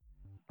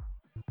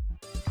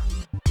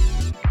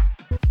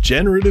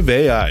Generative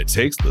AI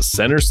takes the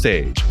center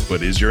stage,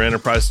 but is your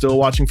enterprise still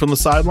watching from the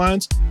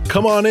sidelines?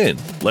 Come on in,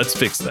 let's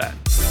fix that.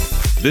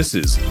 This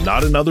is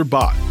Not Another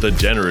Bot, the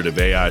Generative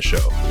AI Show,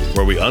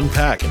 where we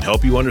unpack and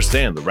help you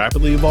understand the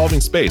rapidly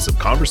evolving space of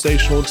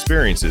conversational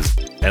experiences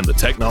and the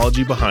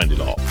technology behind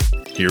it all.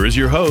 Here is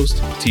your host,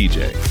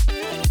 TJ.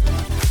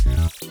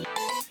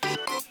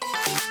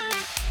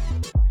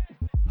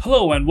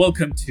 Hello and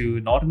welcome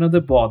to Not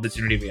Another Bot, the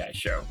Generative AI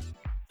Show.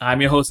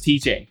 I'm your host,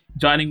 TJ.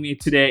 Joining me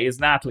today is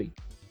Natalie,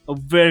 a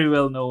very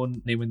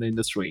well-known name in the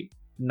industry.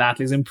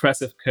 Natalie's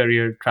impressive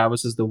career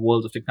traverses the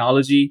world of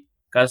technology,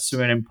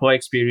 customer and employee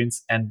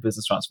experience, and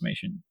business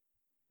transformation.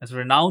 As a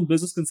renowned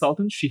business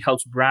consultant, she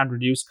helps brands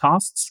reduce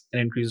costs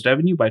and increase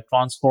revenue by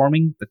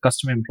transforming the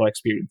customer-employee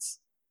experience.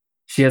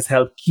 She has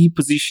held key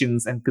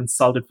positions and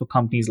consulted for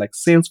companies like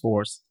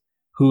Salesforce,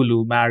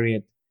 Hulu,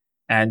 Marriott,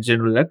 and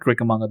General Electric,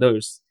 among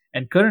others.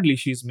 And currently,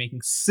 she's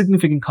making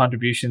significant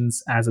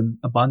contributions as an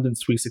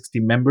Abundance 360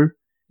 member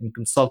and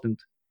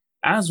consultant,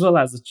 as well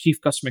as the Chief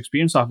Customer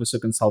Experience Officer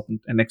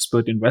consultant and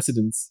expert in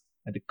residence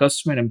at the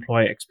Customer and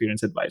Employee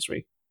Experience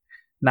Advisory.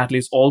 Natalie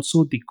is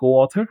also the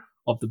co-author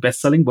of the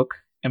best-selling book,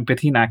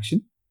 Empathy in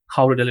Action,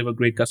 How to Deliver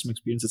Great Customer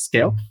Experience at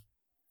Scale.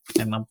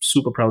 And I'm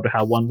super proud to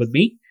have one with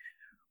me,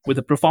 with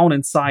the profound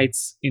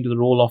insights into the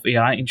role of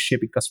AI in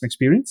shaping customer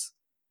experience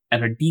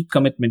and her deep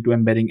commitment to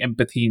embedding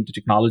empathy into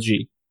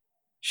technology.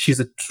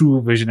 She's a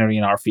true visionary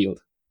in our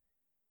field.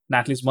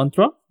 Natalie's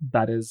mantra,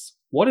 that is,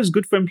 what is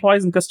good for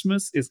employees and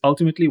customers is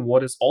ultimately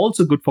what is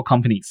also good for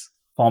companies,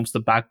 forms the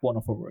backbone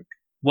of her work.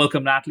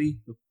 Welcome, Natalie.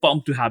 We're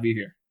pumped to have you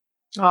here.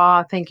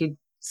 Oh, thank you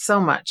so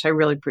much. I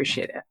really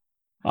appreciate it.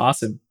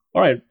 Awesome.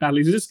 All right,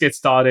 Natalie, to just get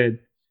started,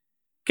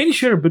 can you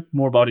share a bit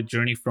more about your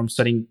journey from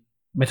studying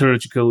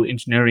metallurgical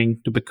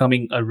engineering to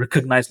becoming a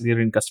recognized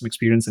leader in customer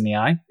experience and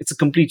AI? It's a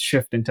complete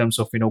shift in terms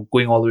of,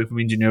 going all the way from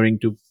engineering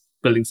to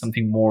building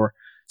something more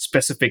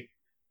specific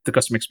to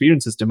customer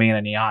experiences domain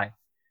and AI.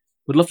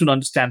 Would love to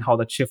understand how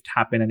that shift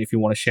happened and if you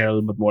want to share a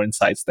little bit more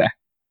insights there.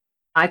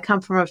 I come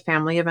from a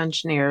family of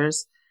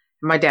engineers.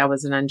 My dad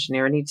was an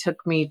engineer and he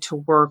took me to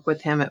work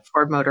with him at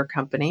Ford Motor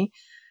Company.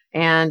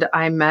 And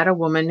I met a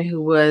woman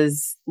who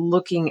was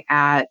looking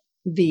at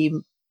the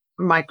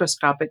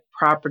microscopic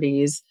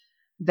properties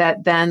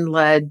that then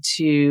led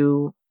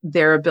to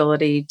their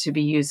ability to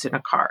be used in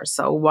a car.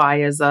 So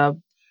why is a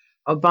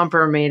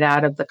bumper made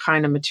out of the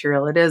kind of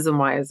material it is, and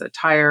why is a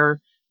tire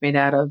made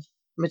out of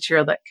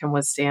material that can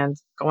withstand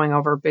going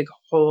over big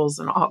holes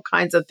and all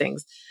kinds of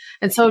things.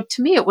 And so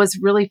to me, it was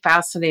really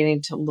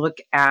fascinating to look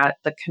at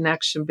the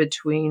connection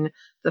between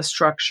the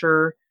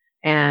structure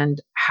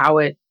and how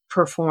it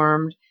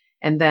performed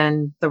and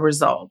then the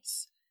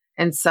results.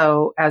 And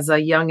so as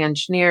a young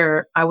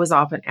engineer, I was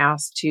often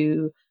asked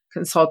to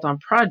consult on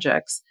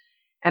projects,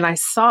 and I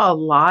saw a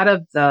lot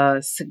of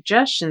the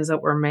suggestions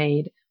that were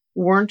made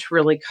weren't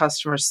really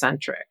customer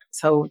centric.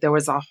 So there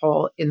was a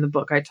whole, in the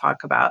book I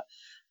talk about,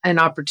 an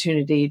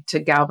opportunity to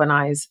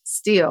galvanize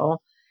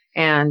steel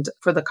and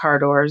for the car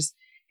doors.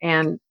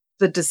 And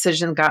the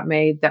decision got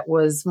made that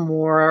was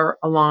more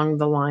along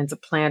the lines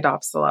of planned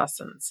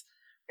obsolescence.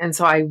 And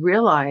so I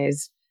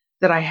realized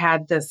that I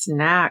had this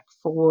knack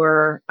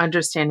for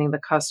understanding the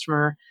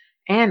customer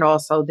and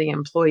also the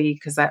employee,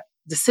 because that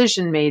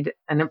decision made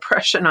an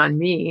impression on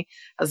me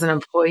as an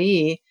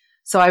employee.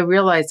 So I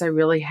realized I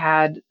really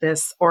had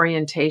this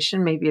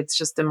orientation, maybe it's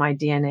just in my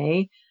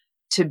DNA,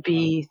 to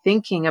be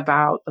thinking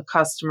about the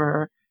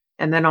customer,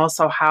 and then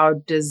also how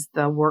does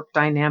the work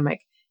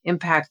dynamic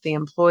impact the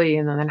employee,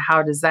 and then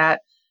how does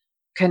that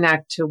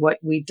connect to what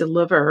we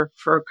deliver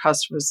for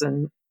customers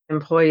and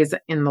employees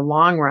in the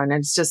long run.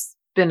 And it's just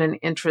been an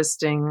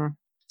interesting,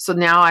 so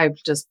now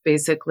I've just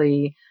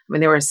basically,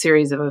 there were a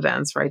series of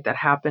events, right, that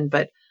happened,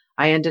 but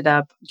I ended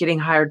up getting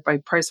hired by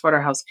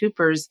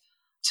PricewaterhouseCoopers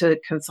to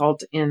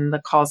consult in the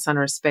call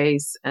center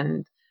space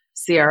and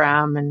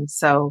CRM. And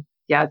so,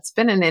 yeah, it's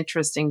been an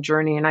interesting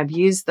journey. And I've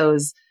used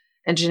those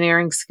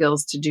engineering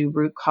skills to do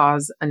root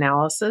cause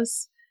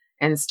analysis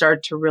and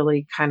start to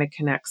really kind of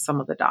connect some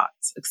of the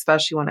dots,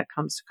 especially when it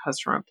comes to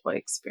customer employee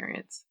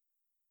experience.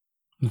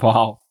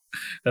 Wow,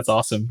 that's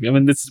awesome.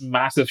 This is a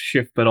massive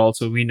shift, but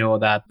also we know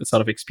that the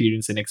sort of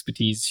experience and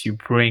expertise you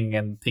bring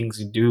and things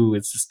you do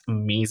is just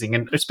amazing.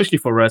 And especially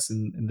for us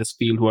in this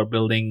field who are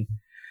building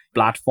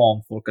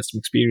platform for customer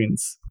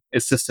experience,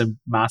 it's just a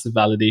massive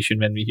validation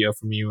when we hear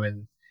from you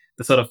and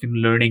the sort of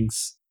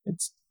learnings.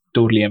 It's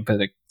totally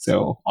empathic.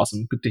 So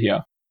awesome. Good to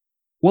hear.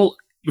 Well,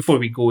 before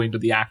we go into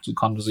the actual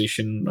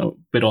conversation a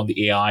bit on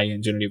the AI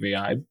and generative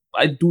AI,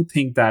 I do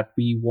think that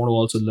we want to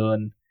also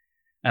learn,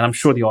 and I'm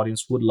sure the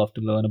audience would love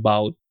to learn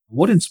about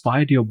what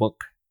inspired your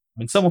book.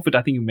 Some of it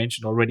I think you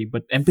mentioned already,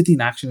 but empathy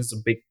in action is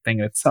a big thing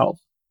in itself.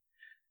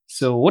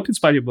 So what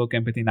inspired your book,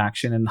 Empathy in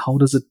Action, and how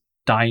does it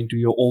tie into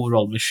your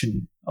overall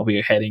mission of where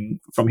you're heading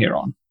from here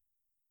on?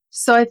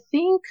 So I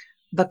think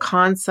the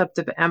concept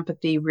of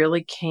empathy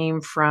really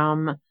came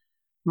from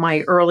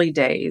my early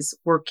days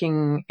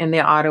working in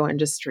the auto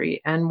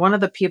industry. And one of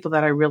the people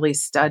that I really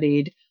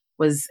studied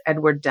was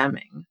Edward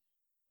Deming.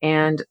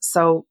 And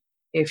so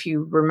if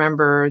you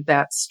remember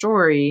that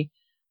story,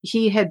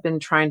 he had been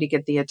trying to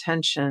get the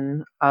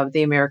attention of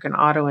the American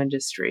auto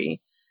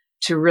industry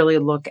to really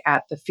look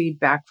at the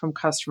feedback from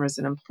customers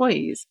and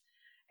employees.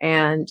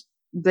 And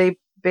they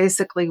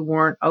basically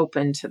weren't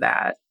open to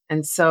that.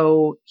 And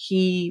so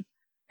he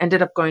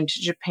ended up going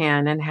to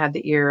Japan and had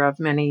the ear of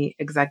many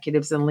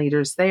executives and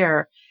leaders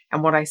there.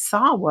 And what I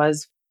saw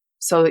was,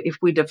 so if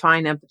we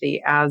define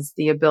empathy as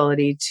the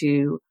ability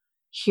to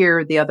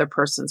hear the other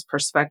person's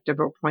perspective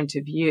or point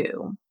of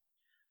view,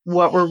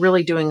 what we're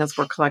really doing is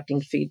we're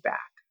collecting feedback.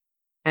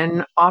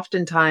 And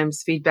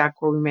oftentimes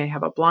feedback where we may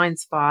have a blind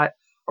spot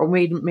or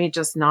we may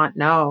just not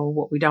know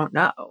what we don't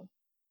know.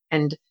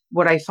 And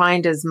what I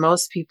find is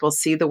most people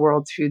see the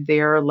world through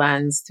their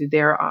lens, through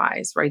their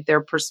eyes, right?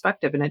 Their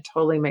perspective, and it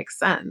totally makes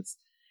sense.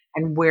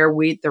 And where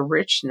the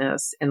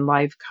richness in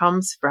life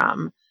comes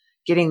from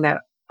getting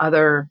that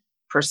other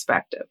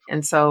perspective.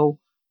 And so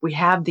we've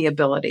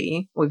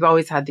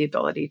always had the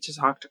ability to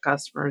talk to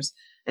customers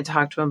and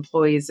talk to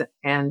employees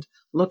and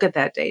look at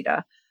that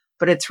data.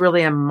 But it's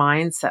really a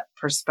mindset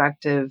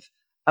perspective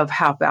of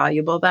how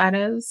valuable that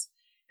is.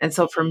 And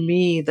so for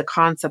me, the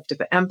concept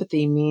of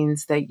empathy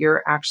means that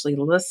you're actually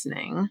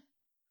listening,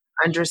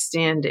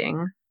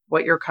 understanding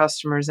what your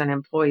customers and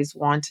employees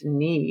want and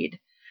need,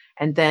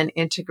 and then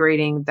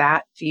integrating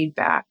that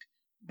feedback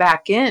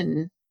back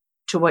in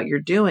to what you're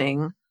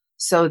doing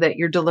so that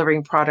you're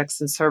delivering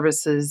products and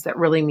services that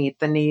really meet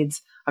the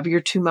needs of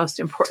your two most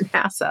important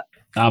assets.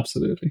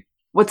 Absolutely.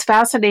 What's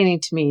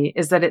fascinating to me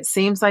is that it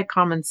seems like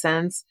common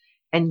sense,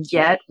 and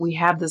yet we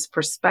have this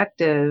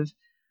perspective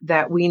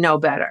that we know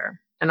better.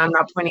 And I'm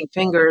not pointing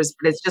fingers,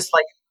 but it's just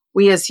like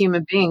we as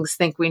human beings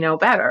think we know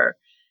better.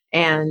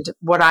 And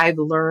what I've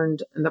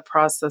learned in the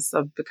process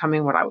of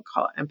becoming what I would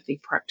call an empathy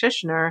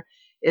practitioner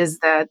is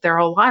that there are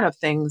a lot of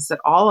things that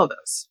all of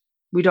us,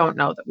 we don't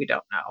know that we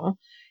don't know.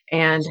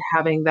 And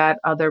having that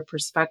other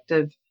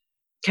perspective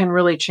can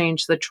really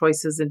change the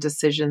choices and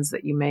decisions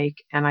that you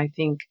make. And I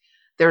think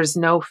there's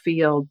no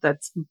field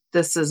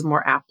this is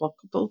more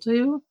applicable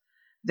to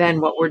than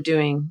what we're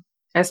doing,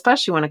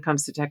 especially when it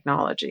comes to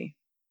technology.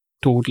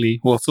 Totally.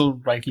 Well, so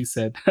rightly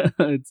said.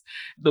 The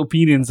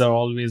opinions are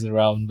always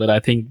around, but I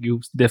think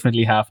you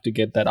definitely have to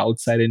get that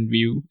outside in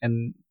view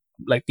and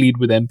like lead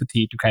with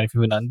empathy to kind of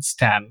even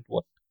understand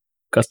what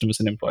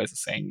customers and employees are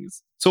saying.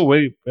 Is so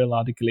very well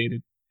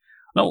articulated.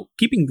 Now,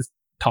 keeping this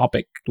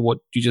topic to what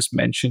you just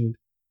mentioned,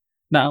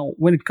 now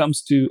when it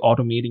comes to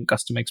automating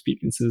customer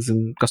experiences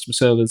and customer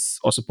service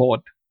or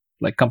support,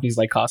 like companies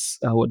like us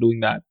who are doing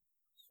that,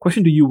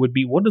 question to you would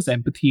be, what does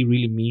empathy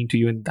really mean to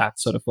you in that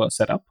sort of a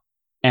setup?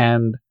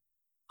 And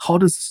how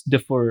does this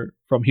differ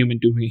from human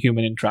to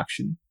human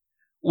interaction?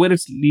 Where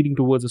it's leading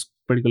towards this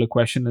particular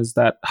question is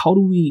that how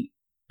do we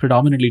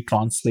predominantly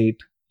translate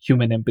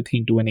human empathy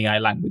into an AI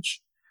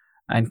language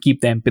and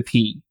keep the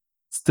empathy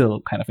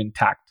still kind of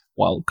intact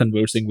while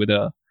conversing with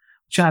a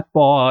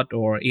chatbot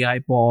or AI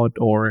bot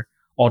or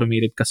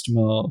automated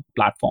customer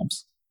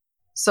platforms?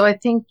 So I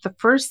think the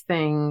first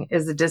thing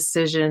is a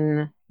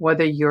decision,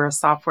 whether you're a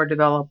software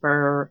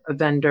developer, a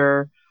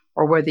vendor,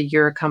 or whether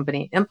you're a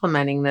company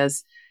implementing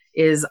this,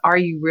 is are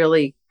you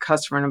really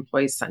customer and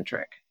employee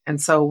centric?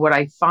 And so what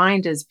I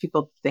find is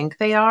people think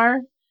they are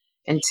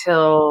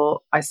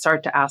until I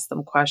start to ask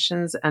them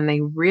questions and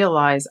they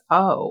realize,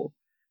 oh,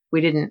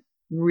 we didn't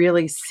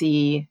really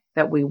see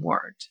that we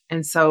weren't.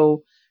 And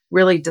so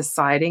really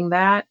deciding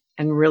that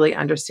and really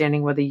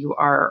understanding whether you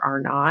are or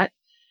are not.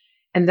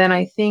 And then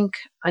I think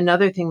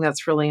another thing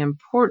that's really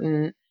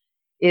important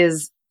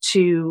is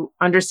to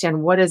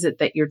understand what is it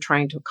that you're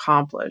trying to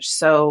accomplish.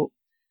 So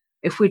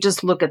if we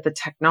just look at the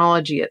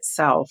technology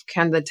itself,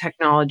 can the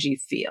technology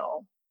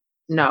feel?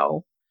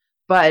 No.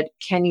 But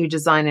can you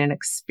design an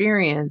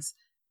experience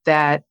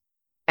that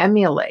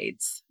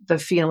emulates the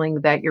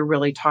feeling that you're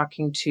really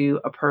talking to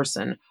a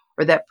person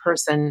or that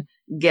person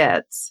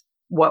gets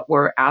what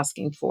we're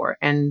asking for?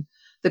 And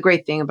the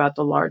great thing about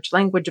the large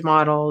language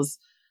models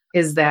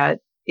is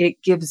that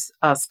it gives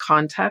us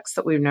context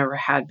that we've never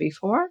had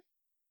before.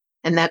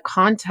 And that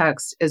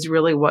context is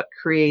really what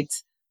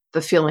creates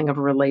the feeling of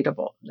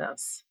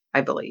relatableness,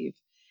 I believe.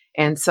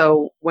 And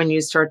so when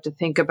you start to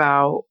think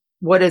about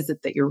what is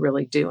it that you're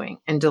really doing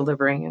and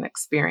delivering an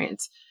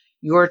experience,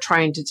 you're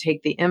trying to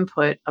take the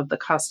input of the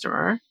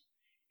customer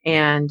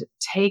and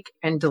take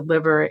and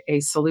deliver a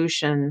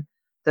solution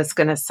that's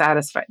going to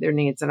satisfy their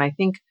needs. And I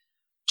think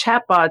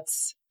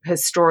chatbots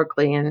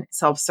historically and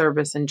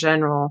self-service in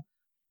general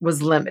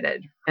was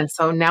limited. And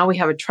so now we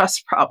have a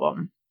trust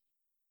problem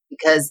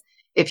because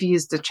if you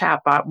use the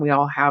chatbot we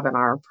all have in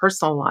our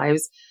personal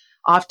lives,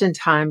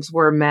 oftentimes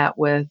we're met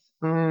with,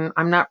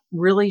 I'm not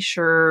really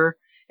sure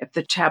if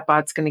the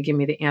chatbot's going to give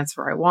me the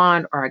answer I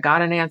want, or I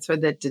got an answer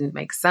that didn't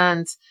make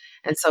sense.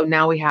 And so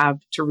now we have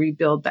to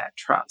rebuild that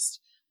trust.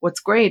 What's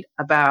great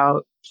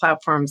about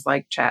platforms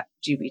like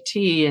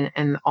ChatGPT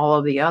and all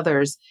of the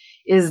others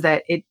is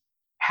that it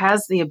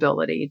has the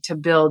ability to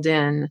build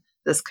in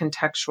this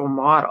contextual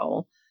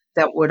model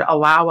that would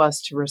allow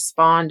us to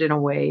respond in a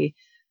way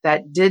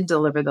that did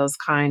deliver those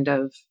kind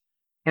of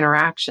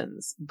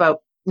interactions. But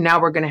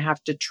now we're going to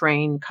have to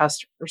train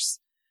customers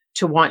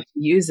to want to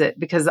use it,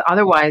 because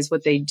otherwise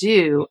what they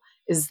do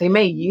is they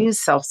may use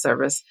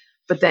self-service,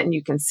 but then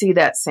you can see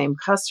that same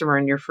customer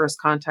in your first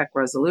contact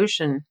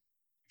resolution.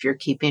 If you're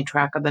keeping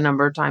track of the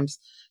number of times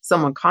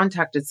someone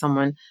contacted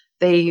someone,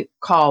 they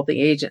call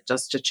the agent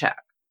just to check.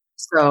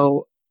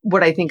 So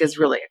what I think is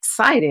really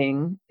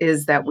exciting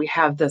is that we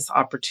have this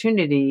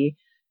opportunity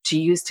to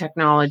use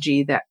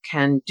technology that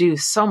can do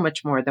so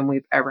much more than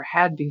we've ever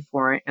had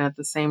before. And at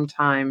the same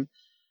time,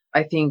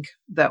 I think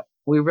that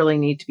we really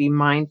need to be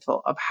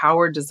mindful of how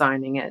we're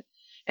designing it.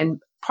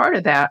 And part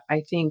of that,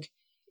 I think,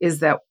 is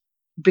that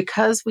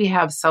because we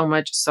have so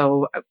much,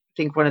 so I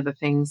think one of the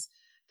things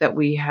that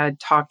we had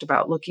talked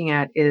about looking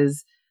at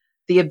is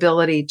the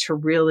ability to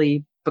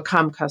really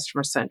become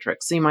customer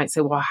centric. So you might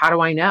say, well, how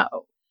do I know?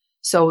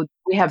 So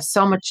we have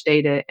so much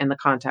data in the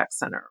contact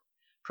center,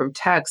 from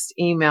text,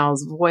 emails,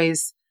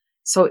 voice.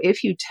 So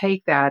if you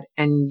take that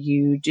and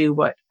you do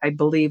what I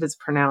believe is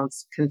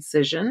pronounced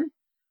concision,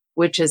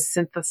 which is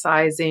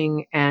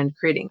synthesizing and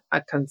creating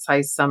a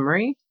concise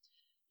summary,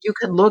 you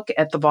can look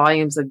at the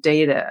volumes of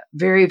data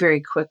very,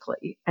 very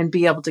quickly and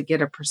be able to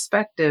get a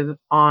perspective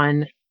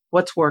on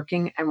what's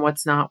working and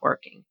what's not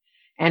working.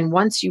 And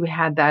once you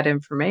had that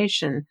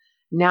information,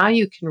 now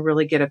you can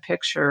really get a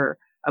picture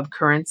of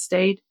current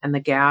state and the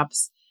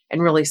gaps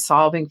and really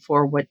solving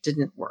for what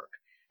didn't work.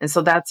 And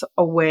so that's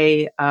a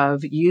way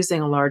of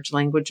using a large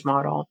language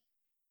model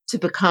to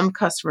become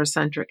customer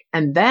centric.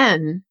 And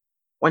then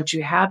once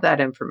you have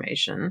that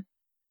information,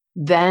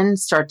 then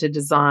start to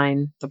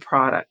design the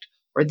product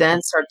or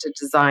then start to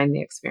design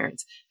the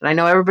experience. And I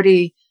know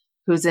everybody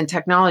who's in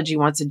technology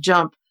wants to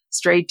jump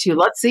straight to,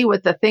 let's see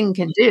what the thing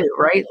can do,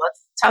 right?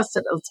 Let's test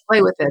it. Let's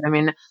play with it. I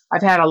mean,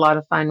 I've had a lot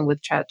of fun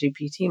with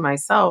ChatGPT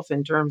myself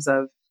in terms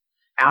of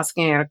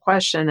asking it a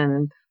question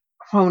and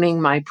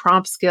honing my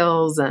prompt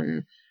skills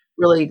and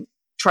really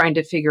trying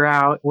to figure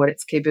out what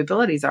its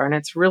capabilities are. And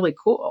it's really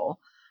cool.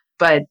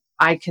 But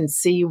I can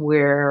see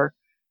where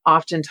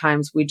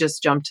oftentimes we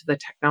just jump to the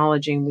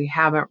technology and we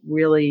haven't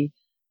really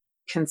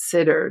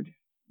considered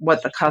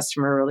what the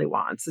customer really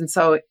wants. And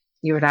so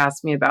you had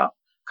asked me about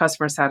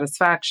customer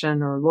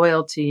satisfaction or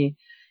loyalty.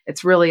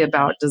 It's really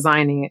about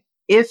designing it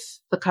if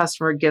the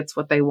customer gets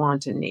what they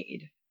want and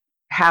need.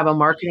 Have a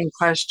marketing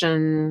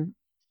question.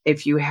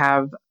 If you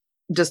have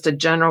just a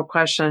general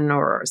question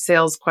or a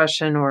sales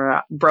question or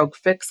a broke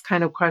fix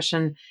kind of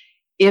question,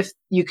 if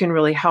you can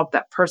really help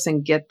that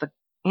person get the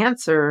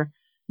answer,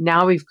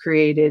 now we've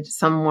created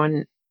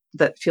someone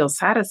that feels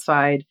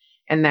satisfied,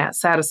 and that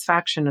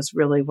satisfaction is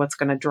really what's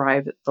going to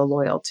drive the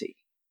loyalty.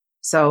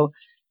 So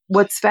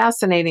what's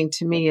fascinating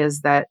to me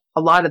is that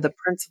a lot of the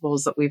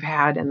principles that we've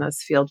had in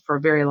this field for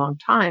a very long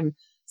time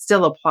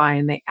still apply,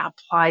 and they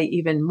apply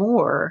even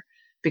more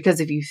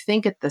because if you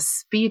think at the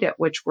speed at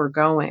which we're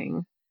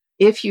going,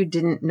 if you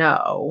didn't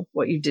know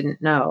what you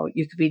didn't know,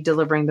 you could be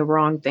delivering the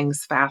wrong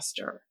things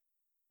faster.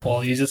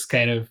 Well, you just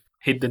kind of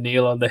hit the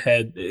nail on the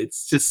head.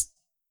 It's just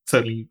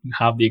certainly you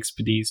have the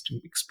expertise to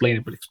explain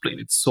it, but explain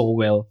it so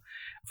well.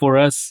 For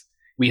us,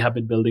 we have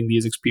been building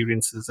these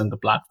experiences and the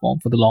platform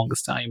for the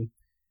longest time.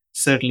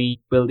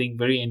 Certainly building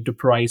very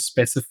enterprise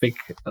specific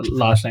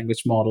large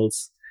language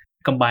models,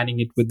 combining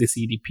it with the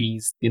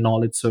CDPs, the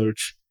knowledge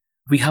search.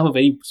 We have a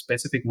very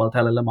specific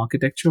multi-LLM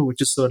architecture,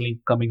 which is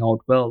certainly coming out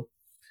well.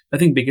 I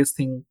think biggest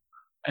thing,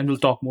 and we'll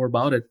talk more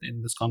about it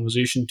in this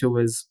conversation too,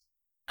 is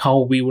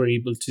how we were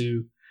able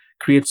to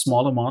create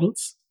smaller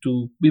models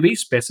to be very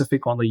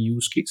specific on the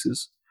use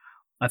cases.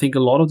 I think a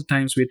lot of the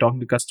times we're talking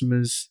to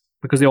customers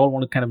because they all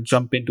want to kind of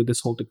jump into this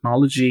whole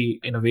technology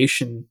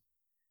innovation.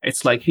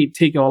 It's like, hey,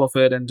 take all of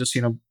it and just,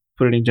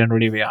 put it in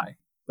generative AI.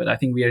 But I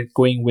think we are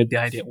going with the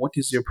idea, what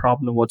is your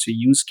problem? What's your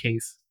use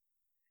case?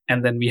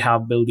 And then we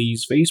have built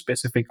these very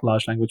specific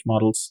large language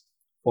models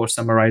for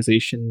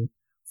summarization,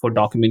 for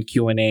document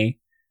Q&A,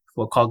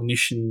 for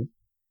cognition,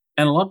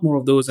 and a lot more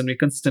of those. And we're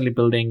consistently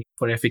building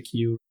for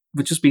FAQ,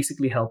 which is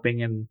basically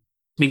helping and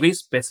being very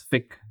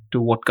specific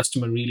to what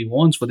customer really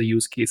wants for the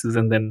use cases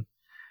and then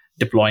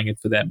deploying it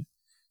for them.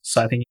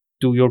 So I think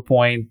to your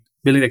point,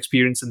 building the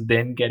experience and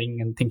then getting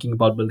and thinking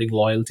about building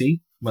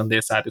loyalty when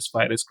they're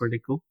satisfied is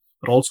critical.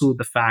 But also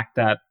the fact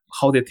that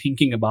how they're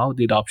thinking about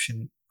the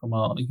adoption from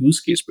a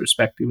use case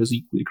perspective is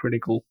equally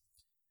critical.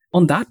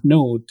 On that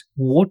note,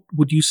 what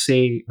would you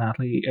say,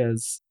 Natalie,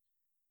 is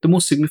the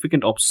most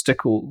significant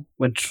obstacle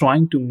when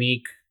trying to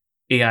make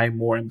AI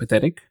more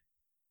empathetic?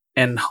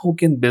 And how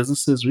can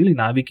businesses really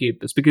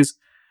navigate this? Because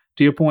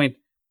to your point,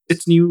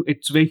 it's new,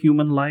 it's very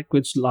human-like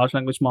with large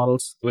language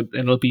models, with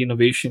NLP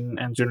innovation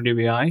and generative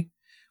AI.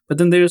 But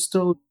then there's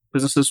still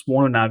businesses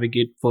want to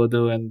navigate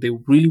further and they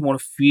really want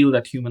to feel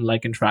that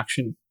human-like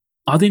interaction.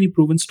 Are there any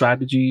proven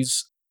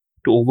strategies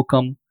to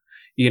overcome,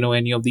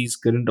 any of these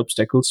current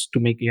obstacles to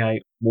make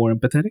AI more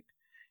empathetic?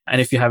 And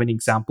if you have any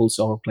examples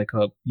or like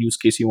a use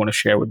case you want to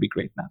share would be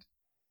great, Nat.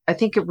 I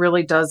think it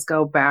really does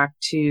go back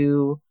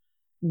to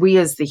we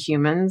as the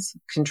humans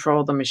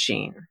control the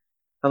machine,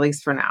 at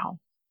least for now.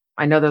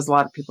 I know there's a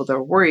lot of people that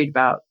are worried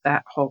about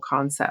that whole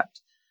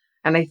concept.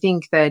 And I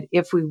think that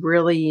if we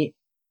really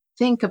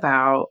think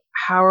about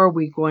how are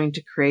we going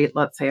to create,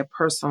 let's say, a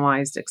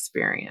personalized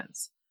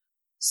experience.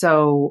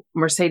 So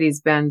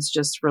Mercedes-Benz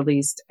just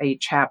released a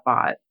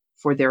chatbot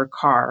for their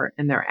car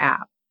and their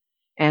app.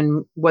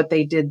 And what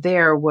they did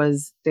there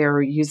was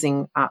they're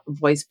using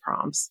voice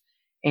prompts.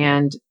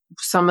 And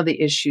some of the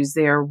issues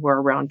there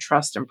were around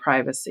trust and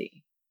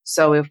privacy.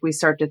 So if we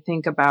start to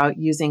think about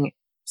using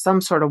some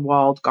sort of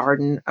walled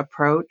garden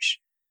approach,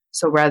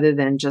 so rather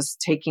than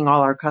just taking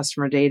all our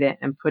customer data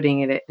and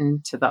putting it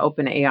into the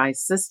open AI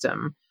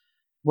system,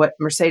 what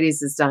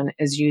Mercedes has done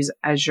is use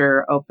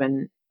Azure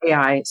Open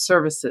AI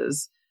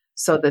services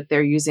so that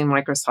they're using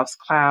Microsoft's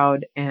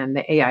cloud and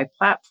the AI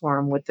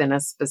platform within a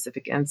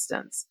specific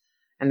instance.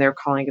 And they're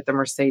calling it the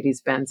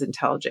Mercedes-Benz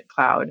Intelligent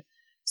Cloud.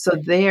 So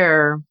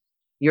there,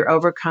 you're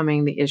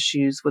overcoming the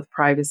issues with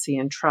privacy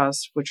and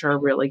trust, which are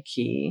really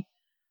key,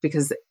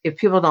 because if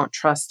people don't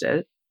trust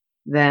it,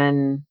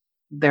 then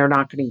they're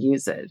not going to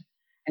use it.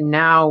 And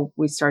now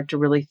we start to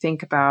really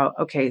think about,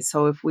 okay,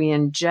 so if we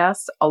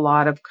ingest a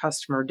lot of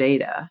customer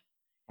data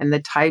and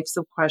the types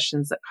of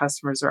questions that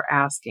customers are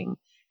asking,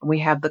 and we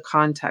have the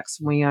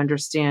context and we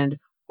understand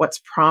what's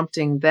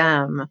prompting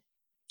them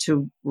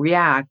to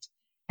react,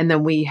 and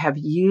then we have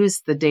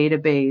used the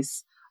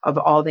database of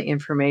all the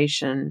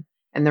information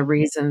and the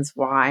reasons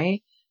why,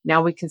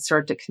 now we can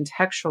start to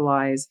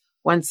contextualize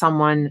when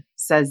someone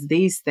says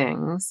these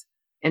things.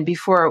 And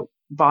before,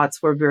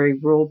 bots were very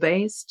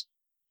rule-based,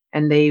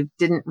 and they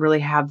didn't really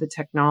have the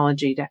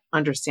technology to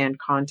understand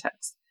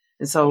context.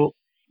 And so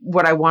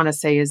what I want to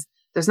say is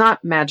there's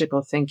not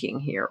magical thinking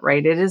here,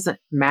 right? It isn't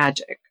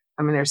magic.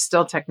 I mean, there's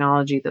still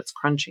technology that's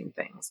crunching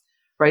things,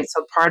 right?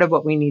 So part of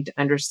what we need to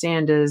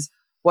understand is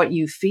what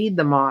you feed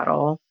the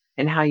model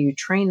and how you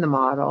train the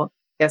model,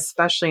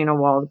 especially in a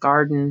walled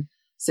garden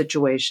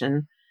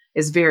situation,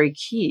 is very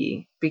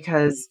key,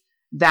 because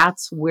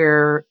that's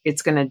where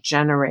it's going to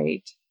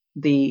generate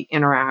the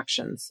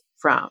interactions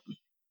from.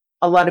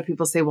 A lot of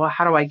people say, well,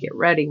 how do I get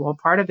ready? Well,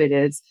 part of it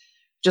is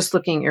just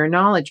looking at your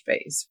knowledge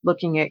base,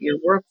 looking at your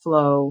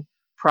workflow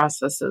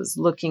processes,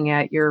 looking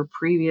at your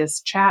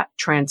previous chat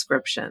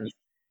transcriptions,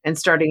 and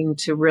starting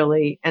to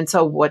really. And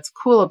so what's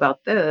cool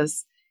about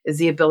this is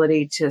the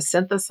ability to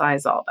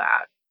synthesize all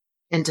that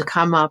and to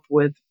come up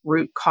with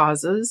root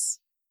causes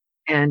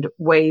and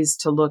ways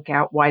to look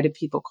at why do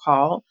people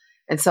call.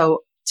 And so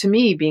to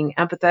me, being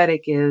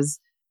empathetic is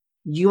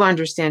you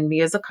understand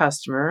me as a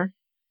customer.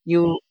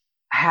 You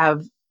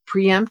have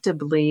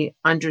preemptively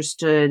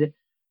understood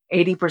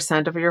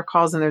 80% of your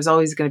calls, and there's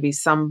always going to be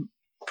some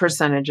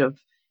percentage of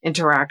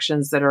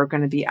interactions that are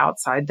going to be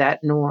outside that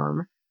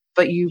norm.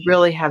 But you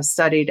really have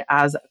studied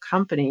as a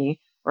company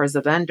or as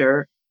a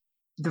vendor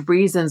the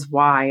reasons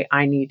why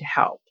I need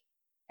help.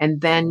 And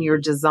then you're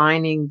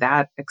designing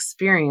that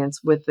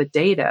experience with the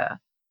data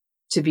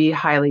to be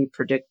highly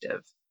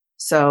predictive.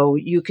 So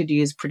you could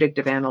use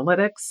predictive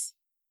analytics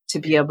to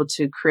be able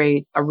to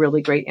create a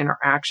really great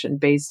interaction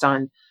based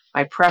on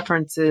my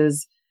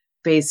preferences,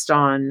 based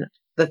on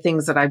the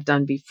things that I've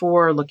done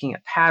before, looking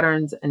at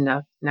patterns and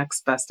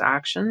next best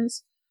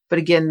actions. But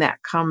again,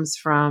 that comes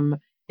from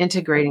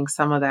integrating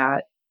some of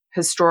that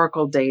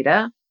historical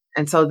data.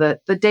 And so the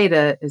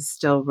data is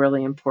still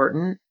really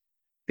important,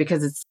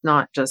 because it's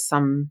not just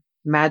some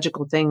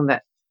magical thing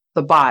that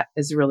the bot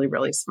is really,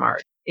 really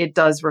smart. It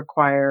does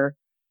require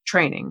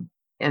training.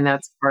 And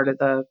that's part of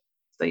the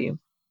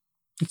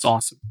It's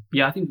awesome.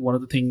 Yeah, I think one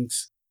of the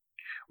things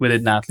with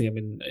it, Natalie, I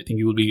mean, I think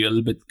you will be a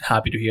little bit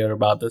happy to hear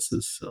about this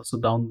is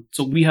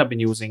so we have been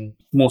using,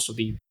 most of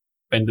the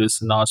vendors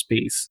in our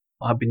space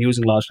have been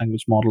using large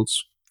language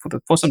models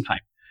for some time,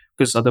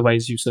 because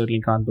otherwise you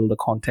certainly can't build the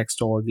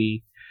context or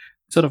the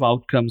sort of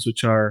outcomes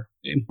which are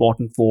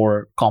important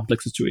for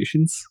complex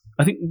situations.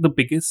 I think the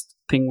biggest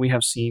thing we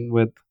have seen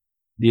with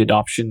the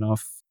adoption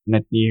of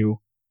net new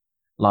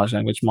large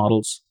language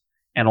models,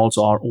 and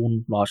also our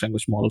own large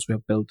language models we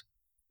have built,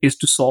 is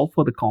to solve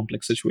for the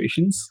complex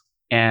situations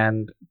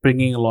and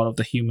bringing a lot of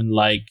the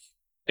human-like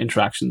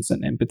interactions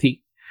and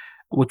empathy,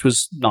 which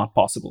was not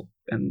possible.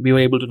 And we were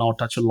able to now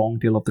touch a long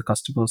tail of the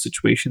customer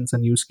situations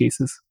and use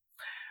cases.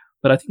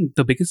 But I think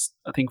the biggest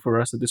thing for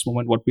us at this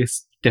moment, what we're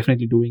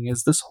definitely doing,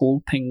 is this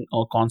whole thing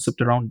or concept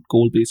around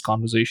goal-based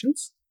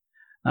conversations,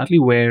 Natalie,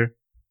 where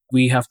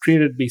we have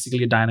created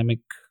basically a dynamic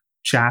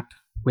chat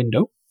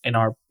window in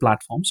our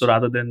platform. So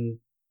rather than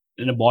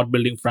in a bot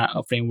building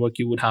framework,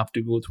 you would have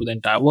to go through the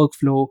entire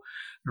workflow,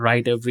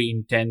 write every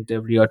intent,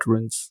 every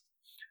utterance,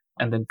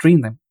 and then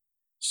train them.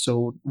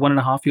 So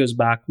 1.5 years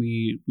back,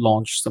 we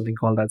launched something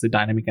called as a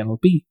dynamic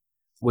NLP,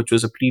 which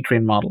was a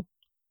pre-trained model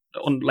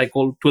on like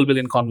all 12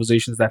 billion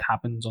conversations that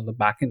happens on the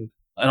back end,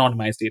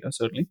 anonymized data,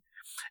 certainly.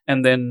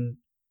 And then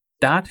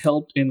that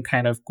helped in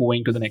kind of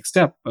going to the next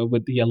step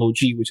with the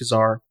LOG, which is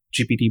our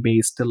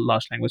GPT-based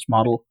large language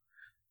model,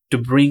 to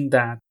bring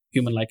that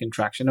human-like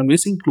interaction. And we're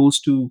seeing close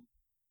to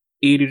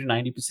 80 to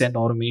 90%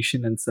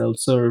 automation and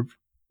self-serve,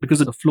 because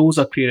the flows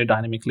are created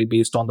dynamically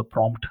based on the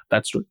prompt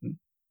that's written.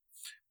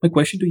 My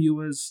question to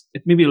you is,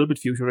 it may be a little bit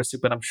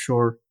futuristic, but I'm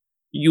sure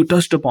you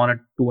touched upon it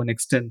to an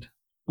extent.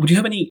 Would you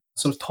have any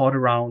sort of thought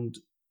around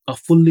a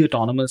fully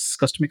autonomous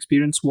customer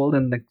experience world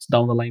in next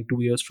down the line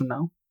 2 years from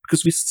now?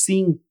 Because we're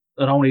seeing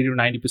around 80 to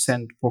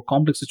 90% for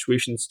complex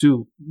situations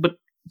too, but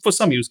for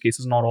some use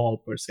cases, not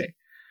all per se.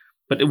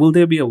 But will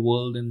there be a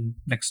world in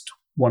next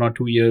 1 or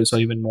 2 years or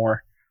even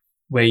more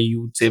where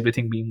you would say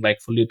everything being like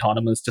fully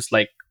autonomous, just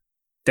like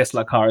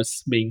Tesla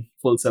cars being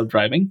full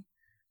self-driving?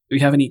 Do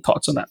you have any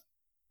thoughts on that?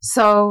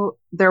 So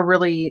there are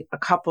really a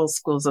couple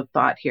schools of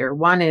thought here.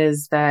 One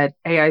is that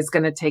AI is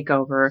going to take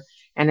over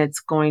and it's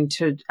going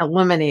to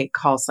eliminate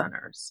call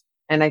centers.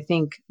 And I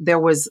think there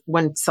was,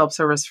 when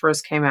self-service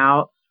first came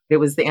out, it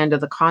was the end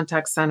of the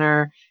contact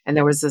center. And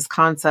there was this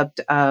concept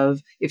of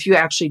if you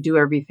actually do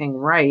everything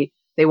right,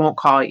 they won't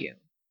call you.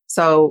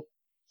 So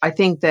I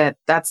think that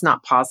that's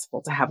not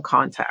possible to have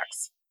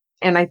contacts.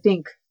 And I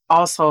think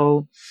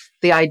also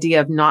the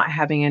idea of not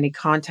having any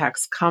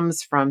contacts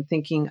comes from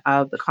thinking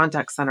of the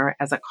contact center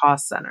as a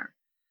cost center.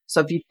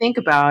 So if you think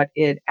about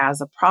it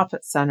as a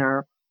profit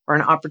center or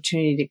an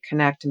opportunity to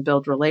connect and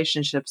build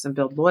relationships and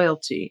build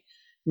loyalty,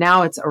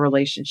 now it's a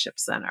relationship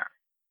center.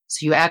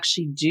 So you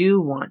actually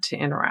do want to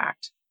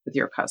interact with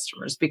your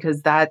customers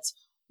because that's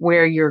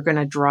where you're going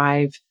to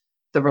drive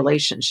the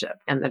relationship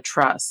and the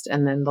trust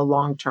and then the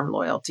long-term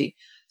loyalty.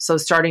 So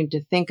starting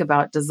to think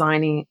about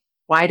designing,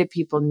 why do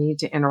people need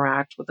to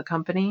interact with the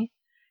company?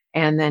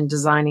 And then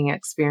designing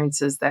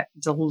experiences that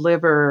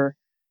deliver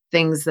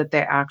things that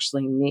they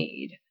actually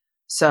need.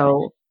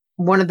 So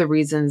one of the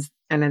reasons,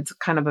 and it's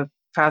kind of a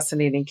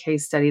fascinating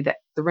case study, that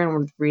one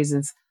of the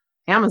reasons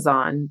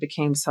Amazon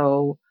became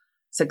so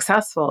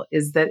successful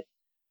is that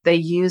they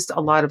used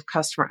a lot of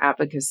customer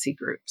advocacy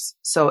groups.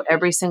 So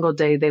every single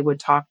day they would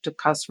talk to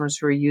customers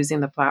who are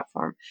using the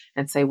platform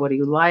and say, what do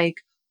you like?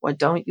 What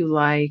don't you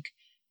like?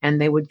 And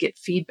they would get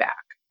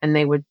feedback and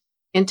they would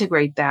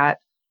integrate that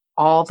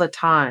all the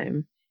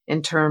time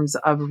in terms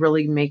of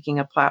really making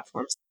a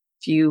platform.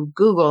 If you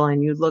Google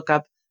and you look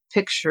up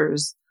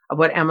pictures of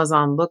what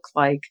Amazon looked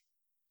like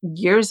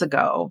years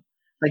ago,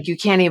 like you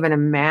can't even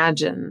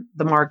imagine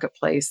the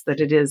marketplace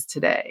that it is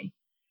today.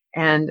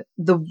 And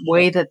the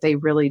way that they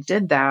really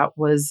did that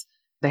was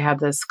they have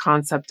this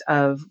concept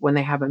of when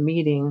they have a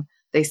meeting,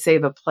 they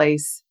save a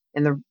place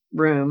in the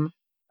room,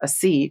 a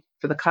seat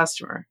for the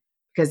customer,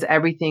 because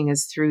everything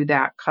is through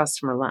that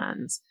customer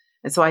lens.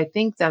 And so I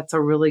think that's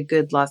a really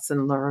good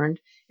lesson learned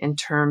in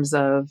terms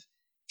of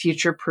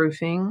future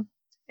proofing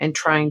and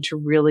trying to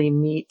really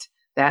meet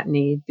that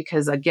need.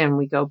 Because again,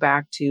 we go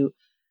back to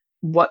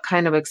what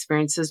kind of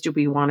experiences do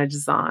we want to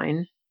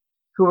design?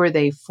 Who are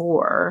they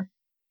for?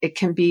 It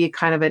can be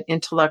kind of an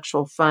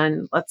intellectual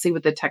fun, let's see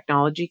what the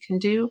technology can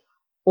do,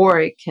 or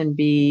it can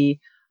be,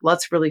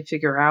 let's really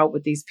figure out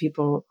what these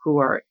people who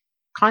are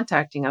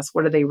contacting us,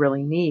 what do they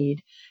really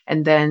need?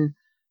 And then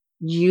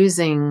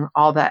using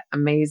all that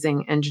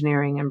amazing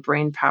engineering and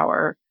brain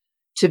power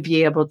to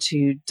be able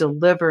to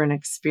deliver an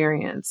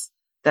experience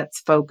that's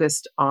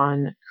focused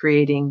on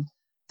creating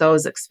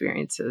those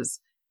experiences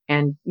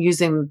and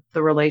using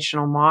the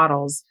relational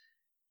models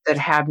that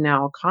have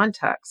now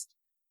context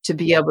to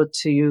be able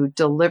to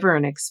deliver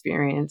an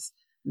experience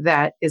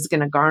that is going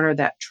to garner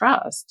that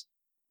trust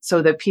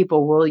so that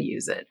people will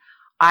use it.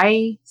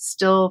 I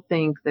still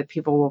think that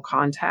people will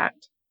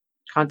contact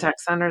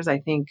centers. I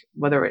think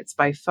whether it's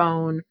by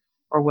phone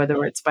or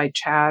whether it's by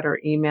chat or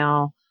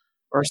email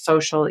or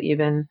social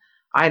even,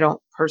 I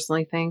don't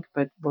personally think,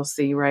 but we'll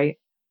see, right?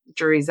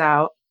 Jury's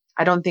out.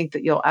 I don't think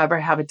that you'll ever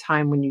have a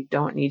time when you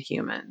don't need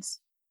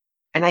humans.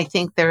 And I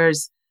think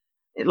there's,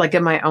 like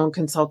in my own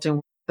consulting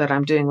that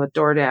I'm doing with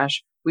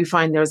DoorDash, we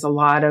find there's a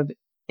lot of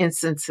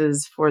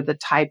instances for the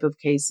type of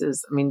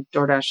cases. I mean,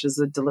 DoorDash is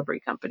a delivery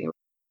company.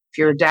 If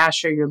you're a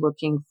Dasher, you're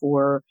looking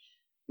for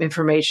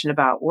information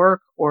about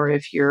work, or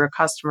if you're a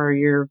customer,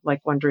 you're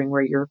like wondering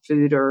where your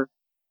food or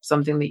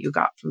something that you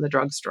got from the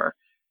drugstore.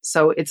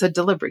 So it's a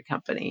delivery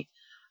company.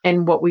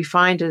 And what we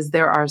find is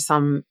there are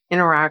some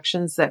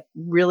interactions that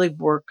really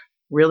work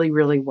really,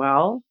 really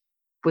well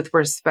with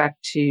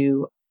respect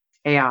to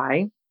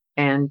AI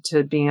and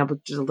to being able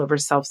to deliver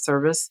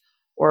self-service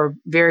or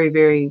very,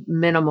 very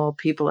minimal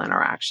people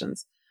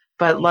interactions.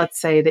 But let's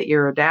say that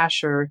you're a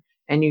Dasher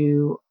and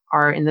you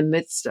are in the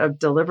midst of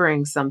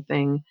delivering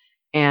something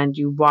and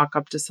you walk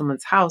up to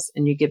someone's house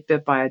and you get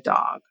bit by a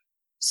dog.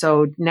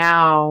 So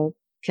now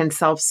can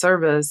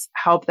self-service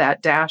help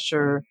that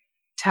Dasher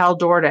tell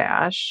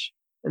DoorDash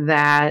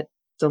that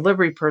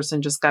delivery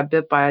person just got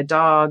bit by a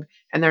dog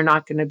and they're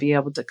not going to be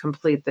able to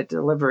complete the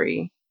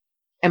delivery?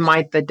 And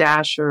might the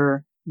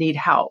Dasher need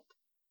help?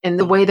 And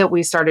the way that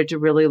we started to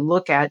really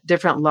look at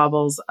different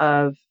levels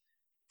of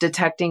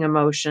detecting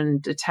emotion,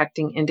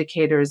 detecting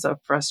indicators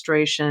of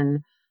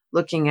frustration,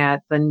 looking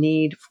at the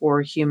need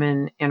for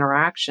human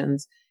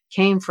interactions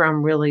came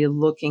from really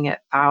looking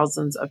at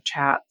thousands of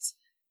chats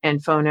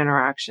and phone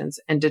interactions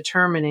and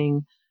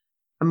determining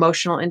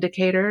emotional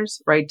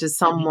indicators, right? Does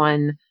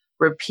someone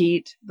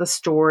repeat the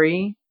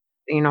story?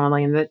 You know,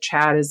 like in the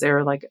chat, is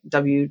there like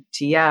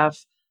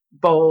WTF,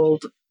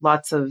 bold,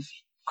 lots of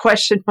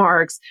question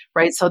marks,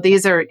 right? So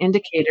these are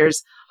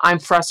indicators. I'm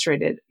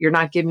frustrated. You're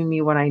not giving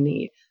me what I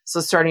need. So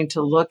starting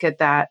to look at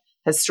that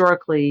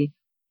historically,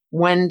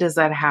 when does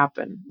that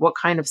happen? What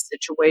kind of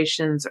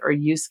situations or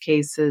use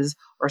cases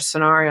or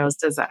scenarios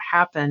does that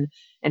happen?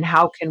 And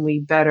how can we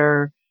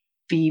better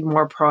be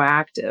more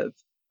proactive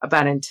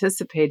about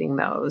anticipating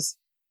those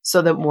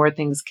so that more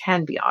things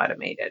can be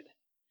automated?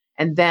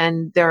 And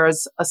then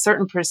there's a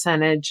certain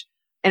percentage,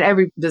 and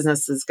every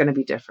business is going to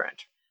be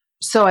different.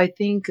 So I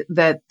think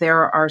that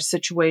there are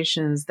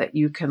situations that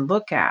you can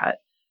look at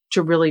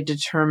to really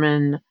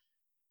determine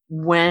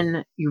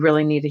when you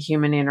really need a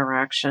human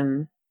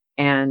interaction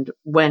and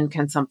when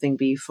can something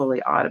be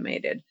fully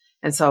automated.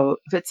 And so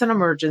if it's an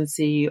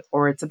emergency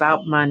or it's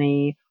about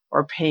money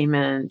or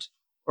payment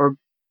or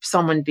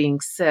someone being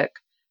sick,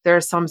 there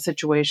are some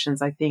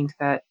situations I think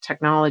that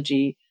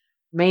technology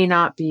may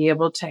not be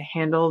able to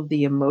handle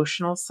the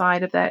emotional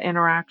side of that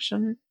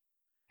interaction.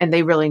 And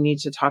they really need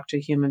to talk to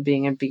a human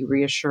being and be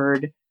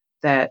reassured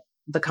that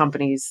the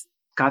company's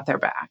got their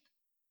back.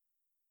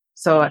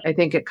 So I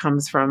think it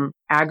comes from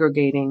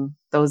aggregating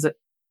those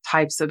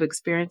types of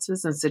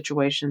experiences and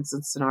situations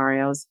and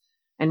scenarios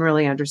and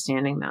really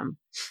understanding them.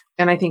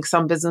 And I think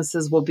some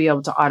businesses will be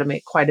able to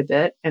automate quite a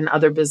bit, and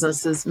other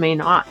businesses may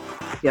not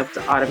be able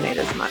to automate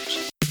as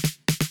much.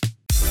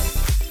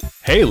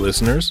 Hey,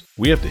 listeners,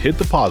 we have to hit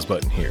the pause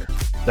button here.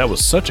 That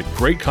was such a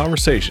great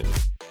conversation.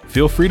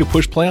 Feel free to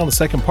push play on the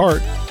second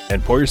part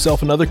and pour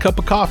yourself another cup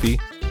of coffee.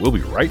 We'll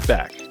be right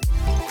back.